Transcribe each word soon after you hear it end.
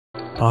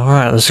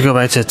Alright, let's go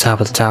back to the top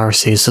of the tower,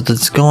 see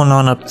something's going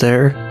on up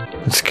there.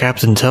 It's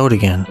Captain Toad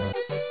again.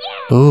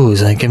 Ooh,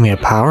 he's gonna give me a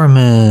power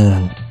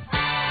moon.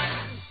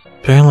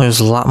 Apparently there's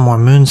a lot more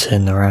moons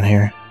hidden around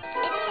here.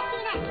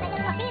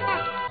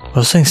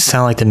 Those things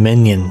sound like the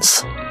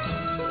minions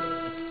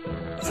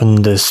from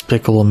the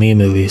Despicable Me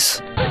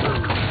movies.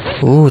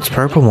 Ooh, it's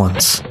purple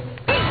ones.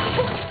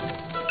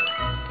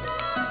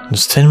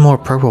 There's 10 more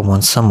purple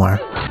ones somewhere.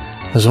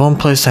 There's one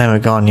place I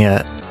haven't gone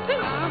yet.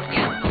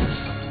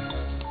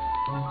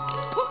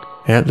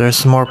 Yep, there's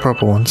some more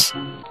purple ones.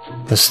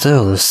 But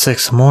still, there's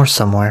 6 more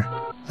somewhere.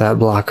 That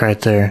block right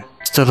there.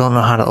 Still don't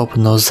know how to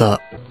open those up.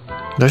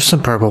 There's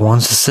some purple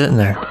ones just sitting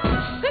there.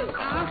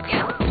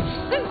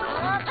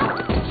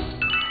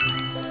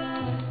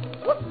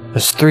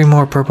 There's 3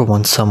 more purple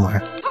ones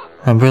somewhere.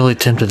 I'm really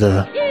tempted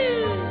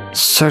to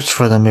search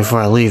for them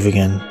before I leave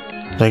again.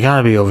 They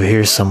gotta be over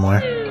here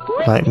somewhere.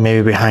 Like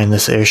maybe behind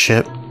this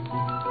airship.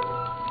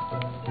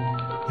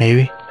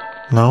 Maybe?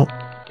 Nope.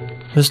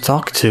 Who's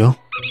talking to?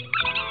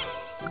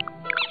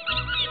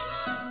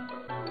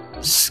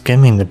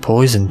 Skimming the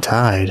poison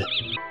tide.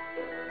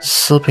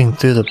 Slipping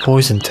through the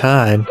poison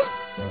tide.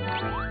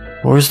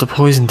 Where's the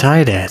poison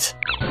tide at?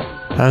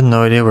 I have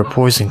no idea where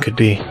poison could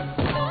be.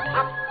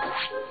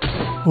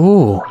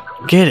 Ooh,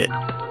 get it.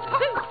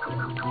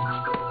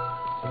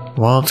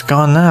 Well, it's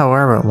gone now,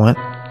 wherever it went.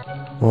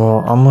 Well,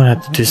 I'm gonna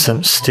have to do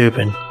something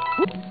stupid.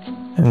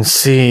 And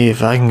see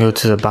if I can go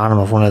to the bottom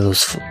of one of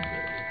those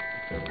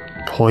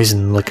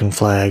poison looking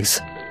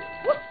flags.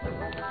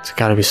 There's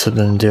gotta be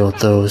something to deal with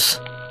those.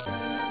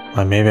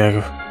 Like maybe I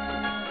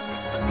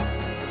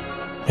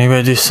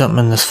do something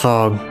in this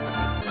fog.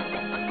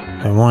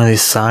 And one of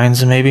these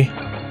signs maybe?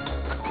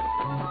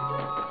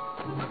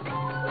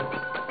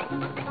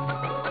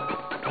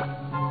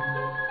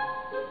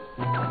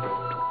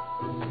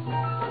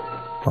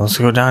 Well, let's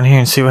go down here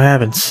and see what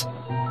happens.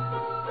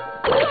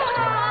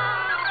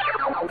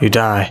 You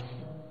die.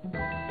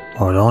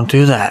 Oh, don't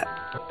do that.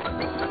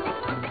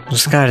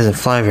 This guy doesn't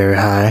fly very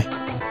high.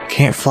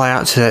 Can't fly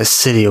out to that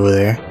city over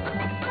there.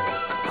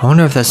 I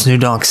wonder if that's New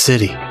Donk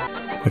City.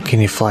 But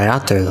can you fly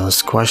out there though,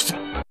 is the question.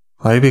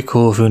 Well, it'd be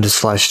cool if we can just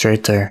fly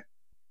straight there.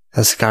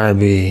 That's gotta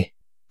be...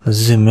 Let's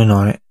zoom in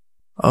on it.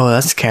 Oh,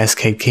 that's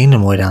Cascade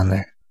Kingdom way down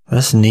there.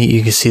 That's neat,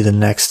 you can see the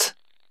next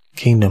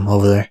kingdom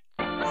over there.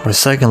 For a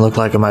second it looked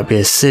like it might be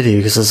a city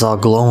because it's all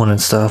glowing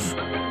and stuff.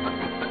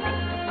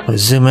 But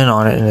zoom in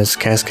on it and it's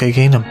Cascade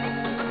Kingdom.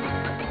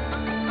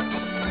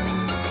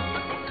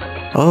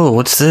 Oh,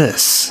 what's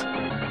this?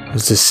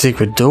 It's a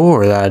secret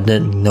door that I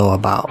didn't know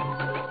about.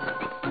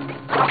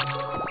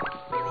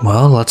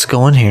 Well, let's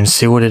go in here and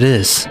see what it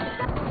is.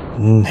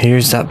 And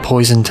here's that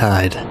poison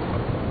tide.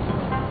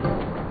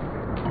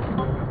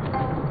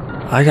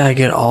 I gotta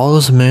get all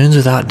those moons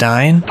without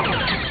dying?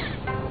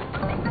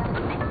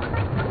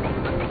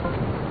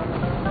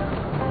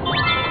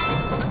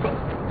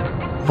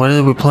 What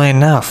are we playing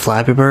now,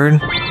 Flappy Bird?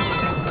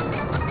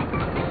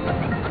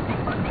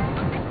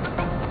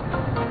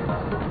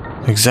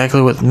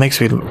 Exactly what makes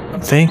me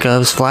think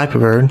of is Flappy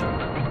Bird.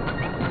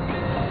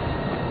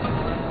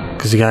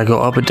 Because you gotta go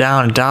up and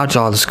down and dodge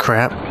all this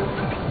crap.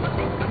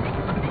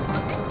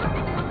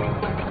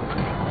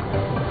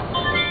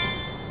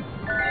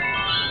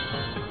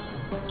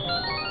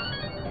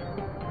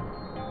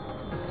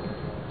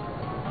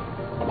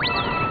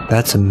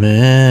 That's a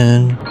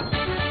moon.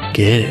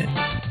 Get it.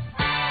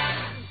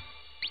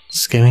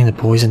 Skimming the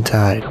poison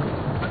tide.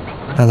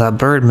 Now that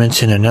bird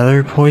mentioned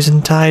another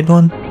poison tide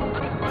one.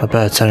 I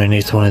bet it's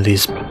underneath one of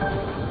these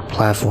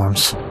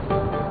platforms.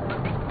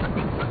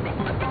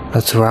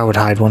 That's where I would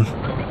hide one.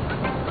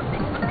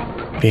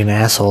 Be an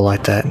asshole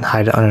like that and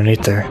hide it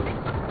underneath there.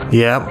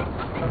 Yep.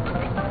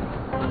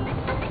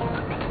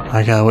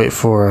 I gotta wait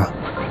for a...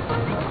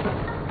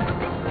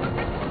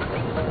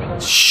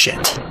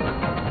 Shit.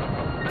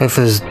 Wait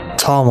for this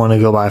tall one to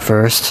go by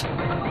first.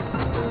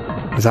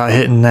 Without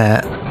hitting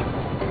that.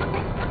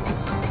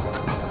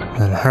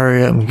 And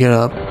hurry up and get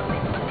up.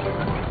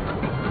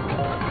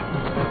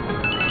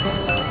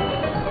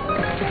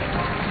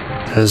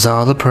 There's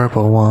all the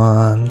purple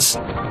ones.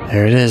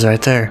 There it is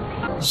right there.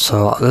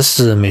 So this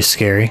is gonna be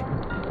scary.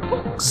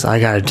 So I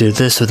gotta do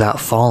this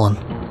without falling.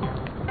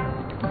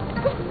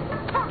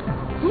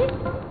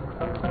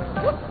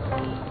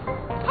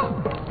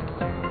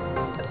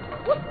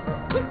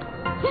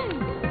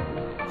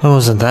 It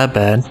wasn't that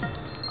bad.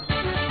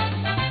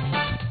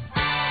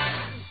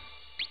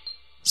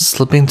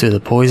 Slipping through the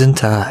poison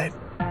tide.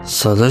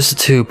 So there's the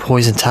 2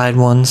 poison tide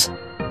ones.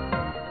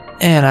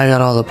 And I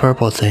got all the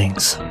purple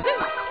things.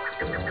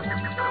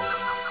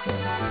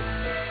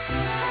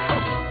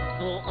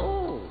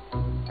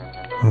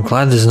 I'm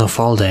glad there's no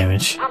fall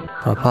damage.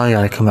 I'll probably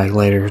gotta come back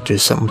later to do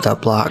something with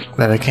that block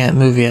that I can't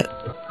move yet.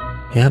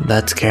 Yep,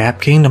 that's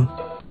Cap Kingdom.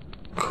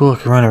 Cool, I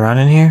can run around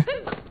in here.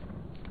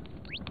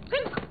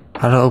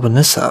 How to open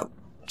this up?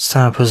 It's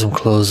time to put some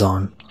clothes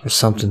on. Or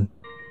something.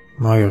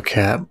 Mario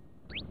cap.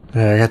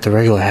 Yeah, I got the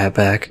regular hat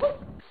back.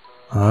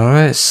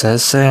 Alright, set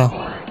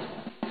sail.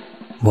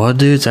 Well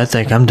dudes, I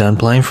think I'm done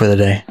playing for the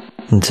day.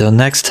 Until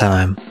next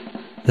time.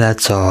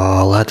 That's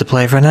all I have to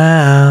play for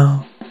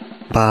now.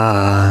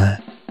 Bye.